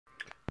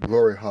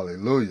Glory,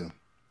 hallelujah.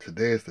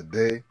 Today is the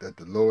day that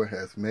the Lord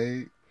has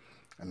made,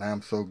 and I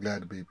am so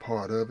glad to be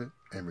part of it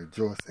and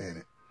rejoice in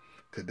it.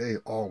 Today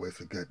is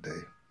always a good day,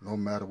 no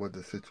matter what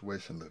the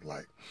situation look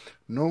like.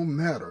 No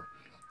matter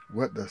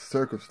what the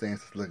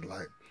circumstances look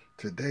like,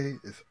 today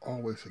is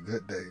always a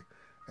good day.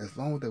 As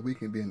long as that we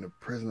can be in the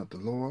presence of the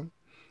Lord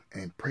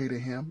and pray to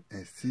Him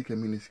and seek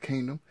Him in His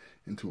kingdom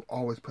and to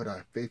always put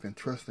our faith and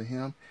trust in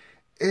Him,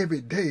 every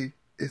day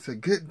is a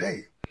good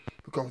day.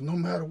 Because no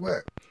matter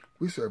what,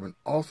 we serve an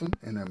awesome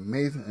and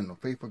amazing and a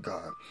faithful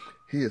God.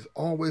 He is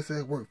always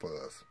at work for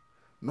us.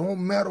 No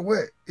matter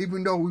what,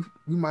 even though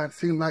we might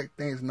seem like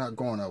things not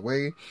going our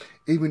way,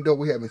 even though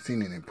we haven't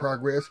seen any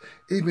progress,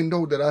 even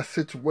though that our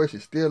situation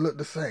still look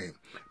the same,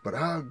 but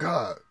our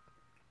God,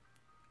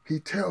 He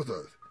tells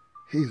us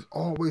He's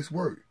always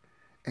worked.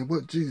 And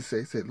what Jesus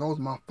said, as long as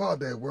my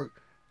Father at work,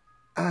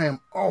 I am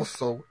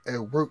also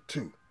at work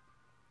too.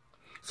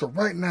 So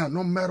right now,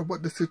 no matter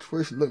what the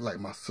situation look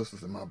like, my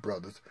sisters and my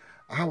brothers,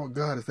 our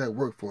God is at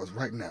work for us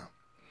right now.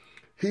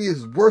 He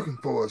is working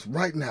for us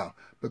right now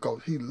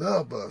because He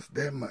loves us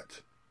that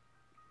much.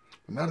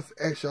 And I just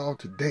ask y'all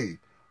today,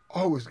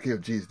 always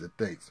give Jesus the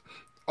thanks.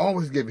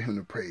 Always give Him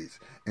the praise.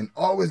 And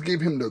always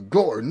give Him the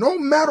glory. No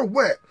matter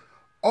what,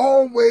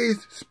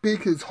 always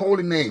speak His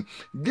holy name.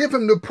 Give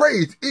Him the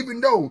praise, even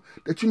though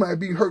that you might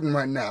be hurting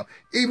right now.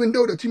 Even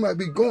though that you might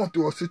be going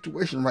through a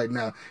situation right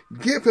now.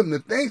 Give Him the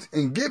thanks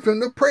and give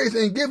Him the praise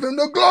and give Him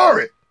the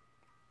glory.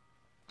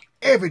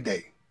 Every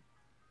day.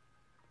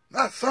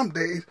 Not some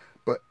days,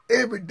 but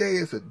every day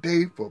is a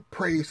day for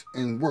praise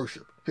and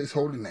worship His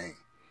holy name.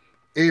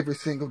 Every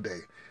single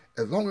day.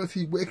 As long as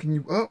He's waking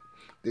you up,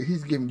 that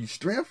He's giving you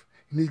strength,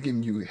 and He's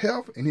giving you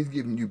health, and He's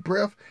giving you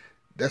breath,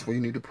 that's when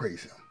you need to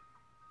praise Him.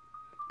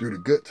 Through the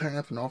good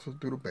times and also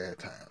through the bad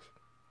times.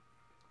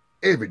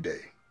 Every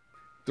day.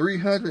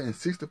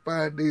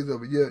 365 days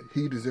of a year,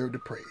 He deserves the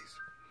praise,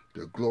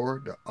 the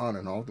glory, the honor,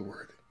 and all the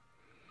worthy.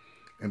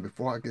 And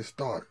before I get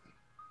started,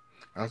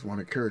 I just want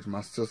to encourage my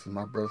sisters and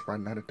my brothers right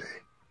now today.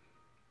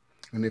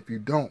 And if you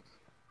don't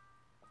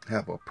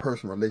have a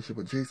personal relationship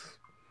with Jesus,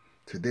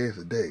 today is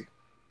the day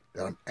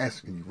that I'm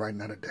asking you right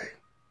now today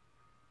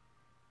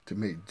to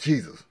make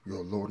Jesus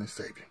your Lord and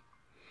Savior.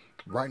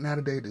 Right now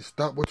today, to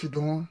stop what you're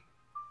doing.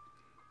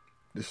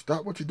 To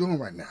stop what you're doing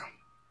right now.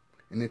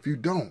 And if you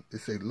don't, to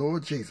say,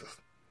 Lord Jesus,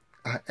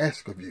 I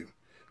ask of you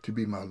to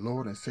be my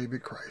Lord and Savior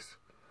Christ.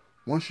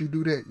 Once you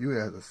do that, you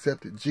have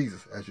accepted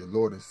Jesus as your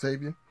Lord and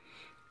Savior.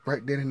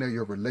 Right then and there,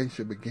 your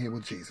relationship began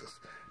with Jesus.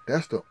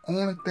 That's the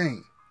only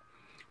thing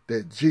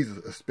that Jesus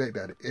expects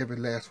out of every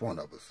last one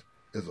of us,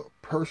 is a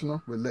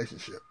personal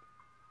relationship.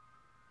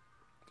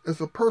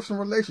 It's a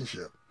personal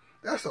relationship.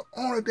 That's the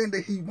only thing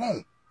that He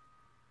wants.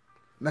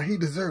 Now, He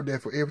deserved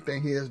that for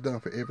everything He has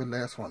done for every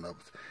last one of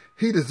us.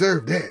 He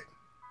deserved that.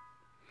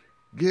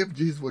 Give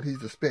Jesus what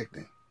He's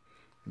expecting.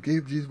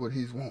 Give Jesus what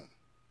He's want.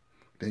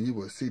 Then you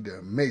will see the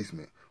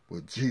amazement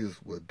what Jesus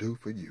will do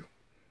for you.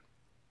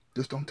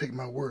 Just don't take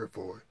my word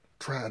for it.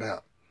 Try it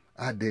out.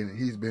 I did, and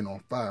He's been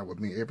on fire with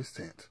me ever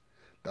since.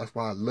 That's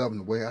why I love Him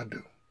the way I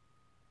do.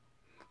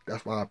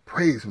 That's why I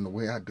praise Him the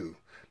way I do.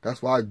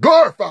 That's why I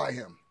glorify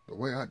Him the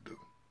way I do.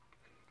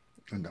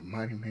 In the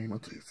mighty name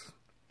of Jesus.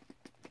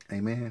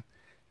 Amen.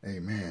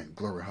 Amen.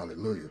 Glory,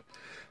 hallelujah.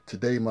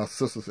 Today, my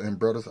sisters and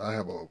brothers, I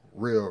have a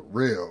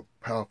real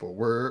powerful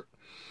word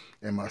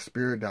in my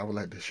spirit that I would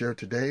like to share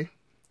today.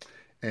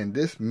 And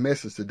this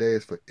message today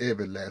is for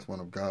every last one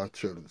of God's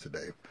children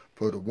today.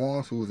 For the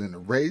ones who's in the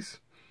race,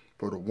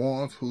 for the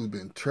ones who's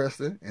been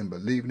trusting and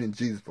believing in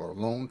Jesus for a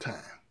long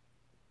time.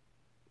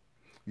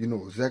 You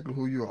know exactly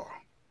who you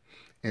are.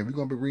 And we're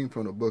going to be reading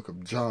from the book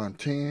of John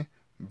 10,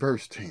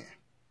 verse 10.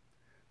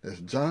 That's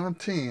John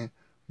 10,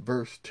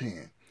 verse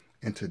 10.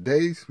 And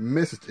today's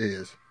message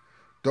is,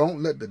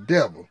 don't let the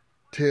devil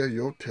tell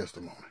your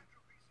testimony.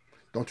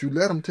 Don't you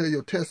let him tell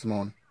your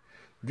testimony.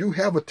 You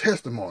have a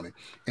testimony,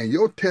 and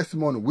your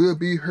testimony will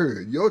be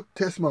heard. Your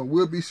testimony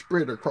will be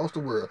spread across the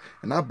world.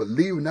 And I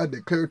believe and I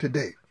declare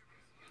today,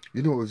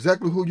 you know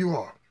exactly who you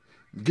are.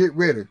 Get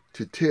ready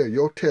to tell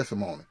your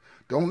testimony.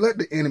 Don't let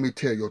the enemy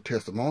tell your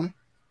testimony.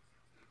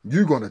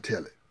 You're going to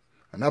tell it.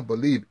 And I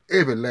believe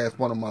every last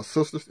one of my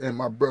sisters and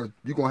my brothers,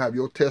 you're going to have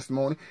your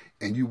testimony,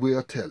 and you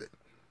will tell it.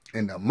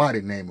 In the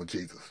mighty name of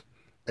Jesus.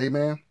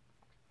 Amen.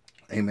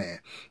 Amen.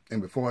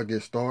 And before I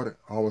get started,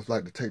 I always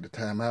like to take the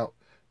time out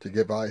to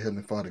give our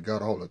Heavenly Father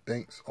God all the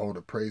thanks, all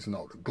the praise, and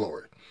all the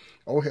glory.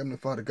 Oh, Heavenly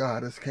Father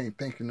God, I just can't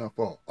thank you enough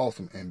for an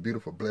awesome and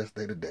beautiful, blessed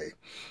day today.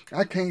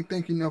 I can't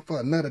thank you enough for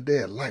another day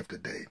of life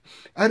today.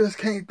 I just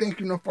can't thank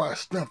you enough for our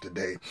strength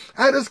today.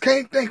 I just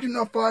can't thank you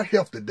enough for our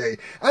health today.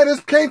 I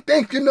just can't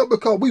thank you enough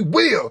because we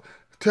will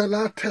tell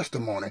our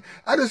testimony.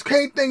 I just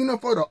can't thank you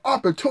enough for the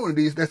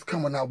opportunities that's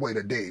coming our way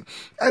today.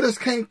 I just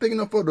can't thank you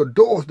enough for the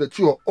doors that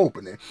you are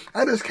opening.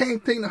 I just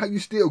can't thank you how you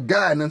still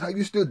guiding us, how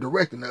you still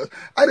directing us.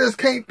 I just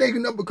can't thank you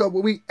enough because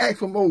when we ask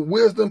for more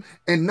wisdom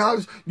and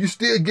knowledge, you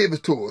still give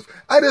it to us.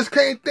 I just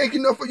can't thank you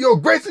enough for your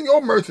grace and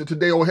your mercy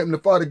today, oh Heavenly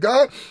Father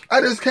God.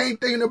 I just can't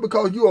thank you enough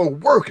because you are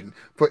working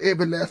for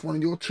every last one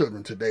of your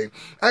children today.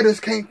 I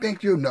just can't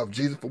thank you enough,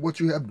 Jesus, for what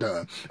you have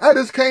done. I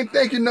just can't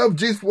thank you enough,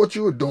 Jesus, for what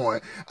you are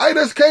doing. I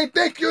just can't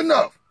thank you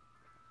enough.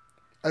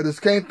 I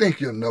just can't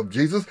thank you enough,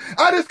 Jesus.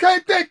 I just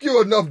can't thank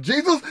you enough,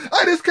 Jesus.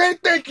 I just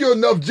can't thank you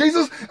enough,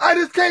 Jesus. I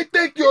just can't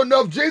thank you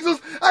enough, Jesus.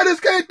 I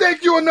just can't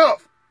thank you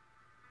enough.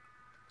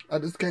 I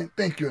just can't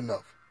thank you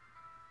enough.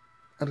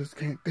 I just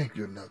can't thank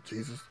you enough,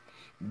 Jesus.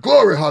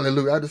 Glory,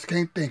 hallelujah. I just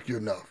can't thank you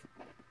enough.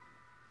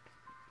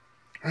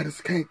 I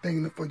just can't thank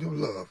you enough for your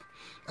love.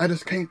 I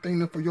just can't thank you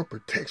enough for your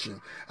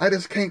protection. I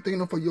just can't thank you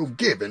enough for your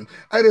giving.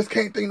 I just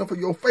can't thank you enough for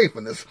your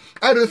faithfulness.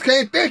 I just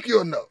can't thank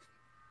you enough.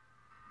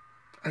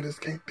 I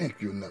just can't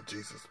thank you enough,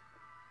 Jesus.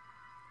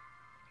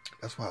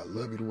 That's why I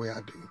love you the way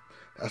I do.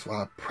 That's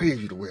why I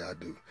praise you the way I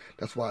do.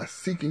 That's why I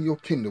seek in your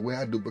kingdom the way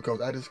I do,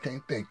 because I just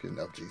can't thank you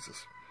enough,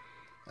 Jesus.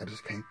 I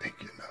just can't thank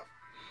you enough.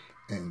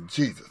 In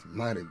Jesus'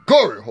 mighty,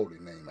 glory, holy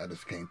name, I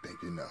just can't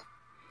thank you enough.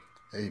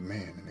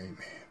 Amen and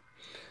amen.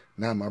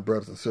 Now, my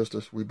brothers and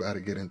sisters, we about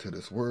to get into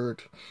this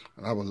word.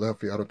 And I would love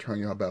for y'all to turn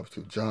your Bibles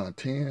to John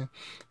 10,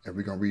 and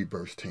we're going to read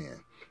verse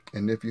 10.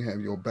 And if you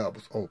have your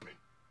Bibles open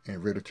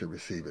and ready to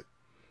receive it,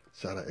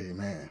 shout out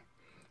amen.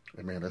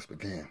 Amen, let's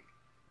begin.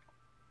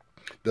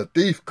 The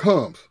thief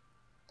comes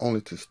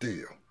only to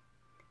steal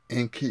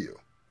and kill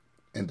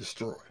and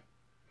destroy.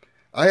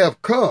 I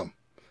have come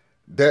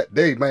that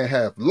they may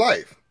have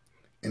life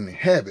and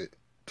have it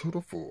to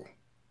the full.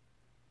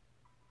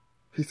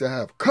 He said, I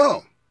have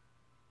come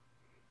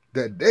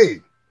that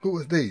they, who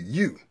is they?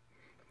 You,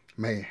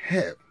 may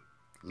have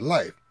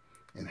life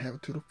and have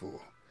it to the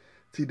full.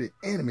 See, the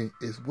enemy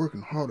is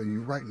working hard on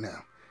you right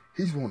now.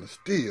 He's want to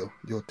steal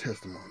your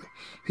testimony.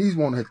 He's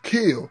want to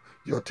kill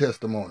your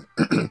testimony.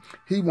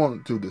 He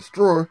wanted to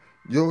destroy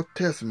your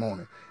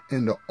testimony.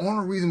 And the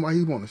only reason why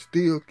he want to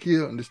steal,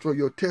 kill, and destroy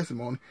your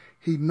testimony,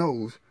 he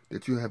knows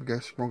that you have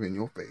got strong in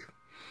your faith.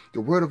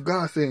 The word of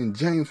God said in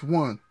James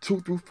 1,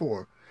 2 through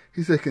 4,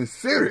 he said,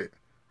 consider it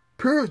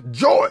pure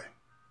joy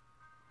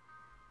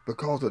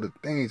because of the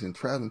things and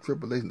trials and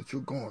tribulations that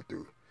you're going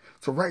through.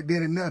 So right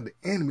there and now, the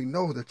enemy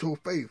knows that your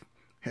faith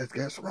has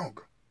got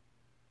stronger.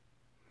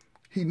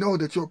 He knows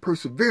that your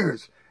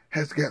perseverance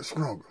has got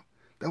stronger.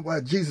 That's why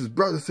Jesus'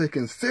 brother said,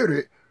 consider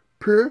it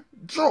pure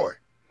joy.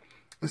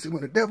 And see,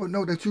 when the devil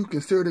knows that you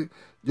consider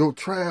your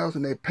trials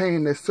and that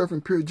pain, that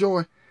suffering pure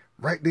joy,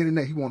 right there and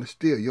there, he want to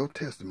steal your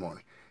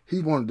testimony. He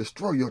want to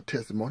destroy your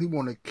testimony. He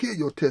want to kill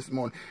your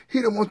testimony.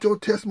 He don't want your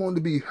testimony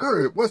to be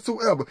heard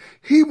whatsoever.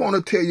 He want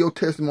to tell your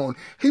testimony.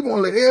 He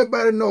want to let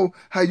everybody know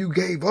how you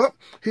gave up.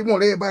 He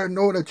want everybody to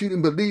know that you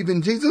didn't believe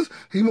in Jesus.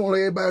 He want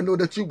everybody to know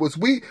that you was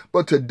weak.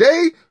 But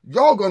today,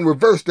 y'all going to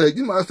reverse that.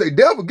 You might say,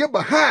 devil, get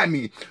behind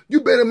me. You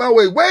been in my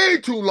way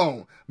too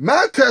long.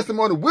 My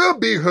testimony will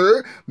be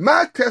heard.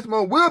 My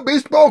testimony will be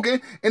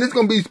spoken. And it's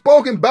going to be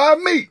spoken by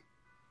me.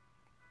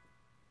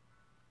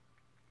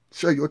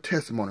 Share your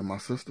testimony, my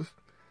sisters.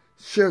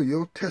 Share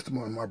your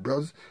testimony, my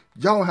brothers.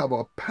 Y'all have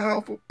a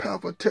powerful,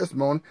 powerful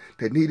testimony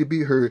that need to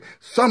be heard.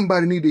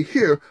 Somebody need to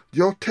hear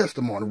your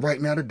testimony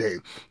right now today.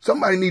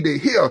 Somebody need to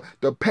hear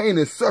the pain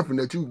and suffering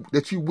that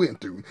you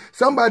went through.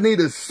 Somebody need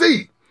to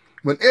see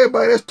when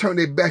everybody else turned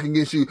their back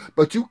against you,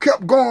 but you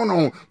kept going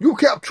on. You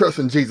kept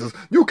trusting Jesus.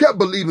 You kept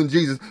believing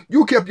Jesus.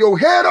 You kept your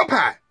head up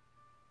high.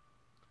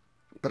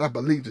 But I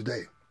believe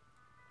today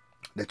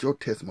that your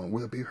testimony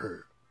will be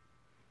heard.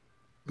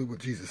 Look what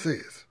Jesus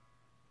says.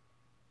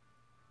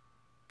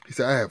 He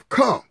said, I have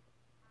come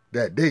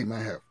that they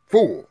might have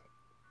full.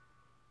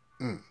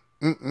 That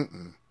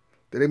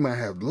they might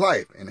have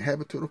life and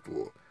have it to the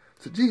full.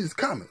 So Jesus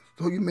coming.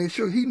 So you make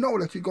sure he know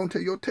that you're going to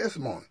tell your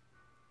testimony.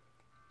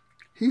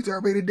 He's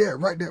already there,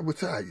 right there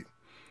beside you.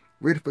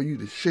 Ready for you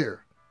to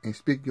share and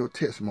speak your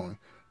testimony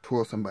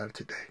towards somebody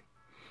today.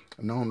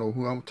 And I don't know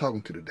who I'm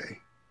talking to today.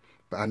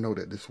 But I know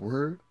that this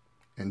word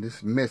and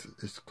this message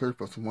is clear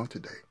for someone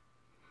today.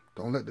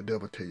 Don't let the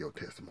devil tell your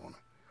testimony.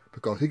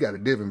 Because he got a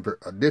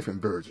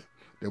different version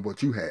than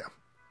what you have.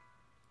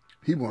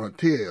 He want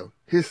to tell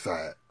his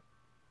side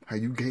how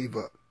you gave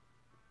up.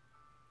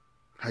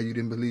 How you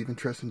didn't believe and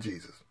trust in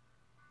Jesus.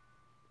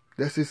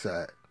 That's his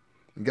side.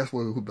 And guess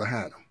what? Who's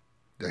behind him?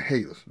 The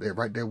haters. They're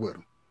right there with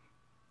him.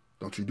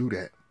 Don't you do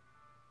that.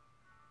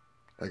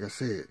 Like I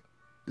said,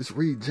 just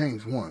read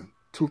James 1,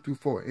 2 through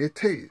 4. It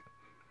tell you.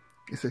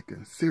 It said,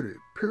 consider it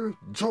pure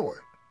joy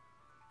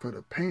for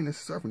the pain and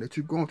suffering that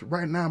you're going through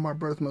right now, my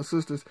brothers and my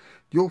sisters.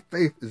 Your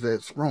faith is at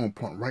a strong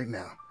point right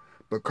now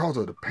because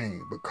of the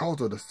pain,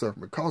 because of the suffering,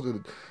 because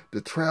of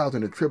the trials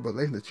and the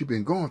tribulations that you've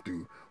been going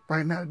through.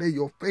 Right now today,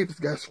 your faith has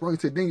got stronger.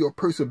 So then your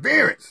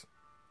perseverance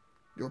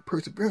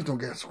don't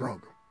get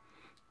stronger.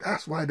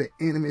 That's why the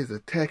enemy is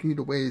attacking you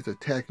the way he's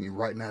attacking you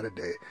right now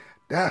today.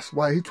 That's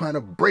why he's trying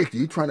to break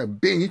you. He's trying to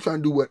bend. He's trying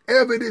to do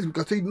whatever it is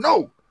because he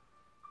knows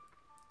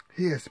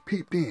he has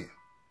peeped in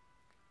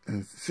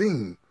and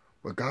seen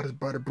what God is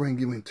about to bring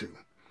you into.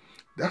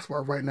 That's why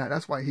right now,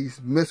 that's why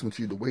he's messing with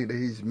you the way that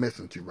he's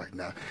messing with you right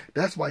now.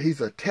 That's why he's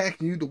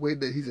attacking you the way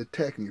that he's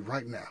attacking you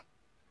right now.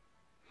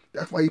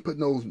 That's why he's putting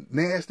those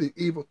nasty,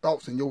 evil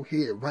thoughts in your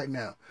head right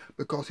now.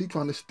 Because he's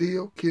trying to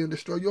steal, kill, and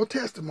destroy your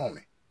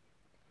testimony.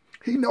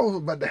 He knows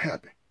what's about to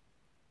happen.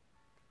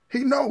 He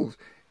knows.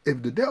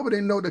 If the devil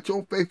didn't know that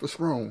your faith was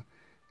strong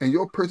and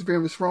your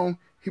perseverance was strong,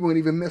 he wouldn't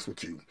even mess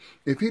with you.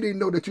 If he didn't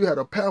know that you had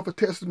a powerful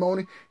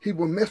testimony, he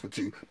wouldn't mess with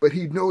you. But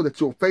he knows that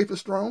your faith is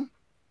strong.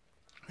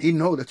 He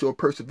knows that your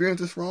perseverance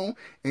is strong.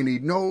 And he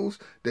knows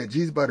that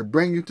Jesus is about to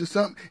bring you to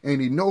something. And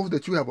he knows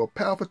that you have a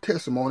powerful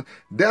testimony.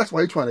 That's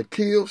why he's trying to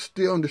kill,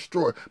 steal, and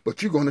destroy.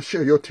 But you're going to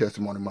share your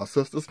testimony, my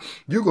sisters.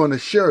 You're going to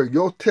share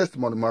your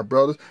testimony, my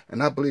brothers.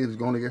 And I believe it's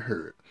going to get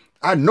heard.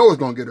 I know it's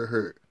going to get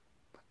heard.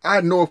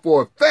 I know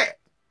for a fact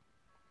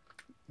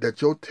that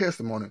your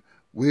testimony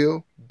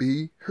will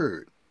be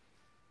heard.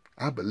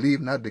 I believe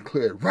and I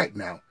declare it right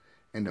now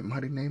in the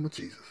mighty name of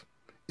Jesus.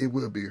 It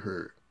will be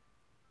heard.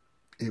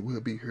 It will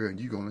be heard, and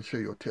you're going to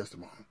share your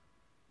testimony.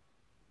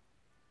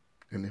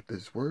 And if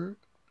this word,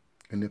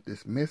 and if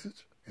this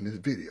message, and this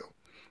video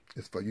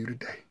is for you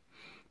today,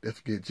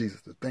 let's give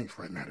Jesus the thanks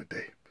right now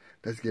today.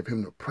 Let's give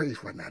him the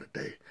praise right now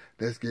today.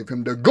 Let's give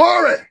him the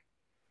glory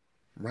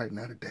right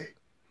now today.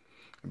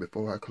 And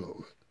before I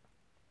close,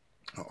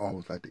 I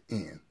always like to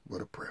end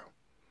with a prayer.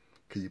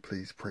 Can you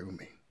please pray with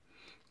me?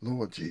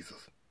 Lord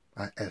Jesus,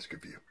 I ask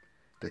of you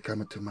to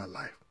come into my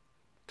life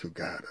to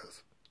guide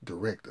us,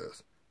 direct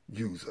us,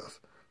 use us,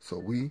 so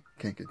we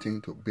can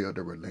continue to build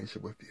a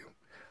relationship with you.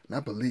 And I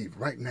believe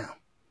right now,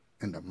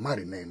 in the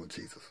mighty name of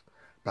Jesus,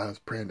 by us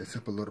praying this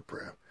simple little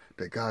prayer,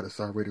 that God is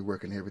already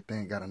working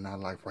everything God in our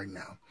life right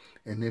now.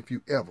 And if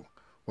you ever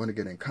want to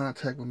get in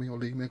contact with me or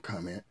leave me a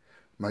comment,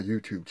 my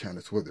YouTube channel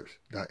is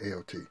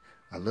Withers.Lt.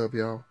 I love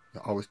y'all.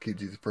 You always keep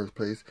Jesus first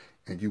place,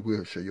 and you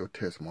will share your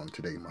testimony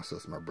today, my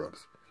sisters and my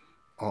brothers.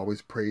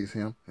 Always praise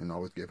him and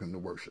always give him the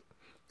worship.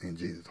 In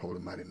Jesus' holy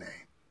mighty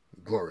name.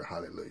 Glory,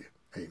 hallelujah.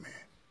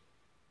 Amen.